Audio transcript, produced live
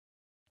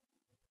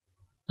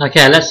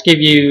Okay, let's give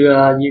you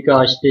you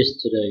guys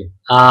this to do.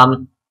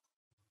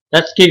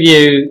 Let's give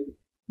you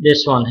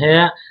this one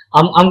here.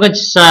 I'm going to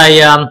say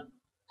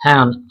hang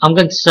on. I'm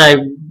going to say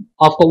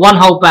I've got one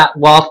whole bag.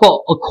 Well, I've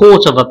got a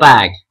quarter of a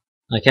bag.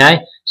 Okay,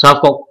 so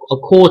I've got a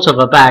quarter of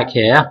a bag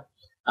here.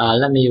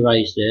 Let me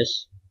erase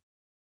this.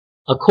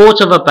 A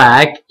quarter of a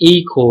bag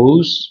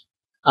equals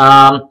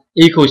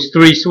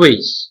 3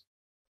 sweets.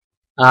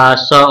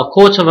 So a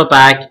quarter of a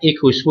bag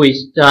equals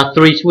sweets,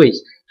 3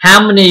 sweets.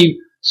 How many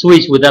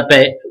sweets would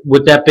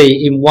that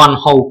be in one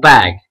whole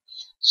bag?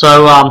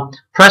 So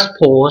press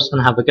pause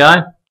and have a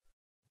go.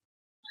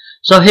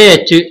 So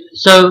here,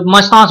 so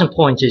my starting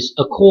point is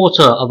a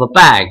quarter of a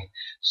bag.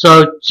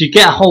 So to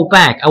get a whole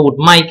bag, I would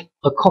make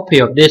a copy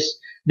of this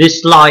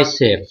slice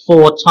here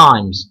 4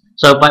 times.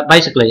 So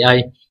basically,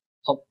 I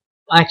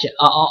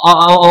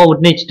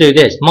would need to do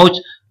this.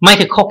 Make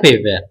a copy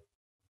of it.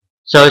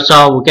 So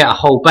I will get a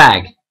whole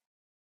bag.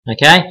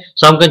 Okay.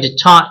 So I'm going to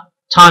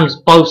times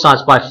both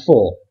sides by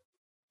 4.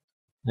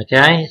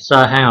 Okay. So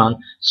hang on.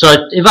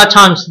 So if I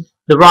times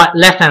the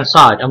left hand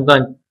side,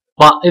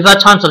 if I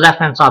times the left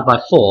hand side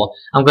by 4,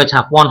 I'm going to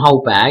have one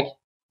whole bag.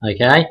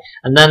 Okay.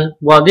 And then,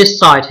 well, this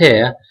side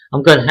here,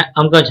 I'm going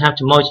to have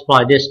to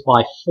multiply this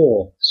by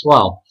 4 as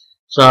well.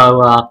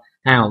 So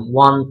hang on,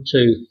 1,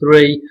 2,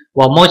 3.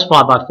 Well,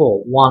 multiply by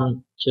 4.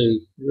 1, 2,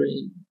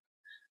 3,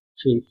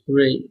 2,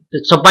 3.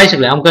 So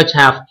basically, I'm going to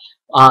have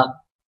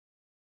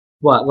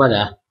where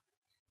there?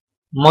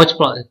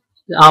 Multiply.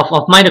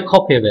 I've made a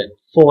copy of it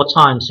 4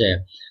 times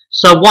here.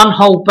 So one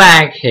whole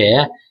bag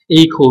here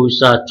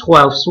equals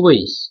 12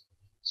 sweets.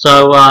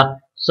 So the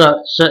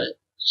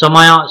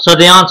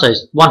answer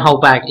is one whole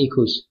bag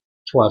equals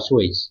 12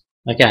 sweets.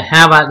 Okay.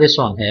 How about this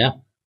one here?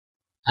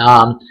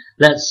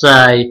 Let's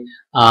say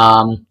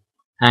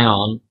hang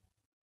on.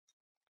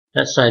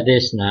 Let's say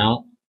this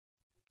now.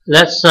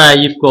 Let's say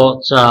you've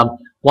got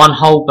one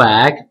whole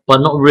bag,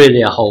 but not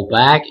really a whole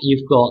bag.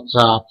 You've got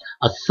a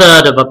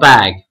third of a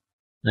bag.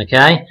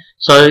 Okay,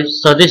 so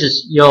this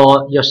is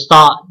your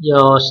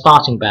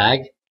starting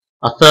bag,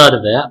 a third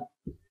of it.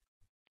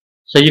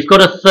 So you've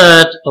got a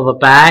third of a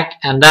bag,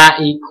 and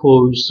that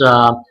equals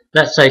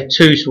let's say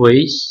 2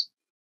 sweets.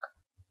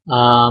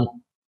 So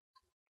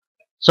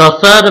a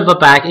third of a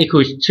bag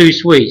equals 2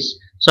 sweets.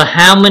 So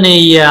how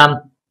many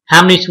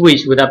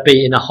sweets would that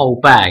be in a whole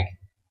bag?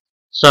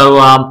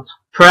 So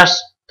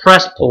press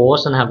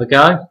pause and have a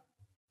go.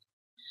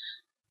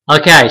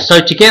 Okay,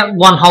 so to get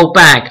one whole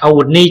bag, I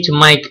would need to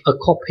make a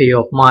copy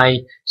of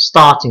my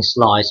starting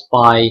slice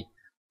by,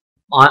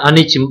 I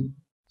need to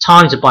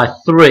times it by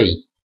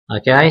 3.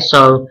 Okay,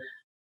 so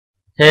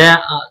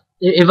here,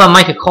 if I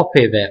make a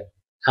copy of it,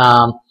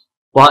 well,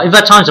 if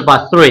I times it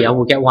by 3, I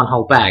will get one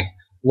whole bag.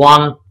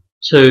 1,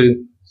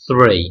 2,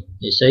 3.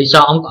 You see,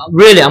 so I'm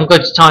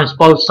going to times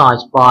both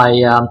sides by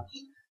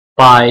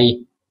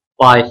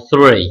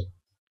 3.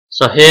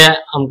 So here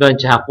I'm going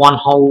to have one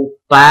whole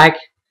bag,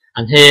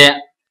 and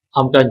here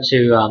I'm going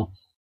to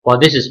well,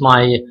 this is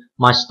my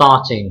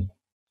starting.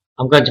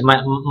 I'm going to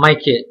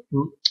make it,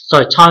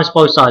 sorry, times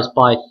both sides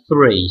by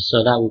 3.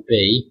 So that would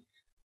be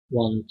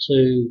 1,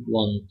 2,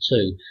 1,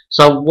 2.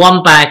 So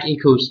one bag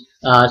equals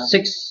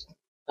 6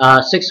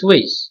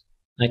 sweets.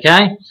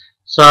 Okay.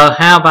 So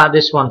how about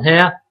this one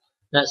here?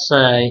 Let's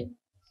say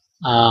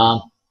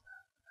a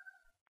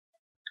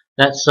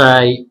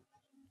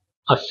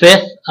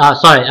fifth.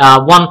 Sorry,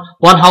 one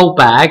whole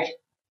bag.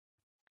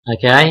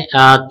 Okay,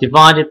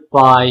 divided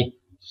by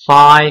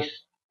 5.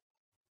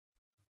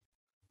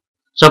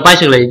 So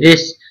basically,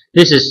 this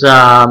is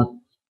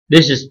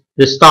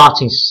the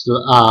starting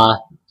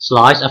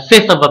slice. A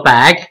fifth of a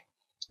bag.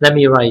 Let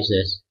me erase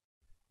this.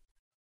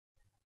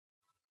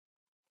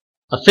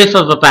 A fifth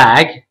of a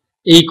bag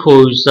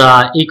equals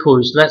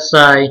let's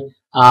say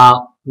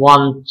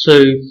 1,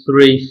 2,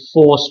 3,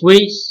 4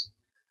 sweets.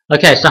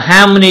 Okay, so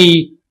how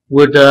many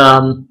would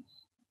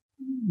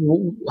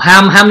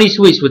how many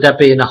sweets would that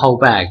be in a whole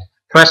bag?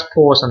 Press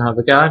pause and have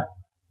a go.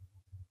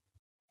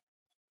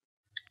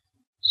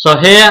 So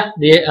here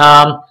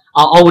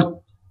I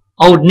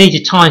would need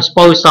to times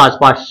both sides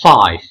by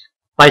 5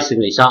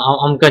 basically. So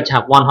I'm going to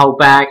have one whole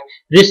bag.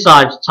 This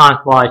side times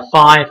by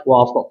 5.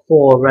 Well, I've got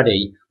 4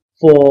 already.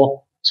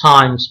 4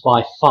 times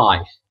by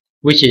 5,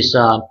 which is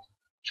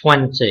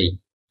 20.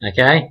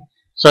 Okay,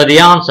 so the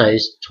answer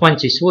is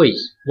 20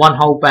 sweets. One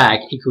whole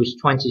bag equals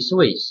 20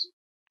 sweets.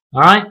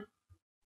 Alright.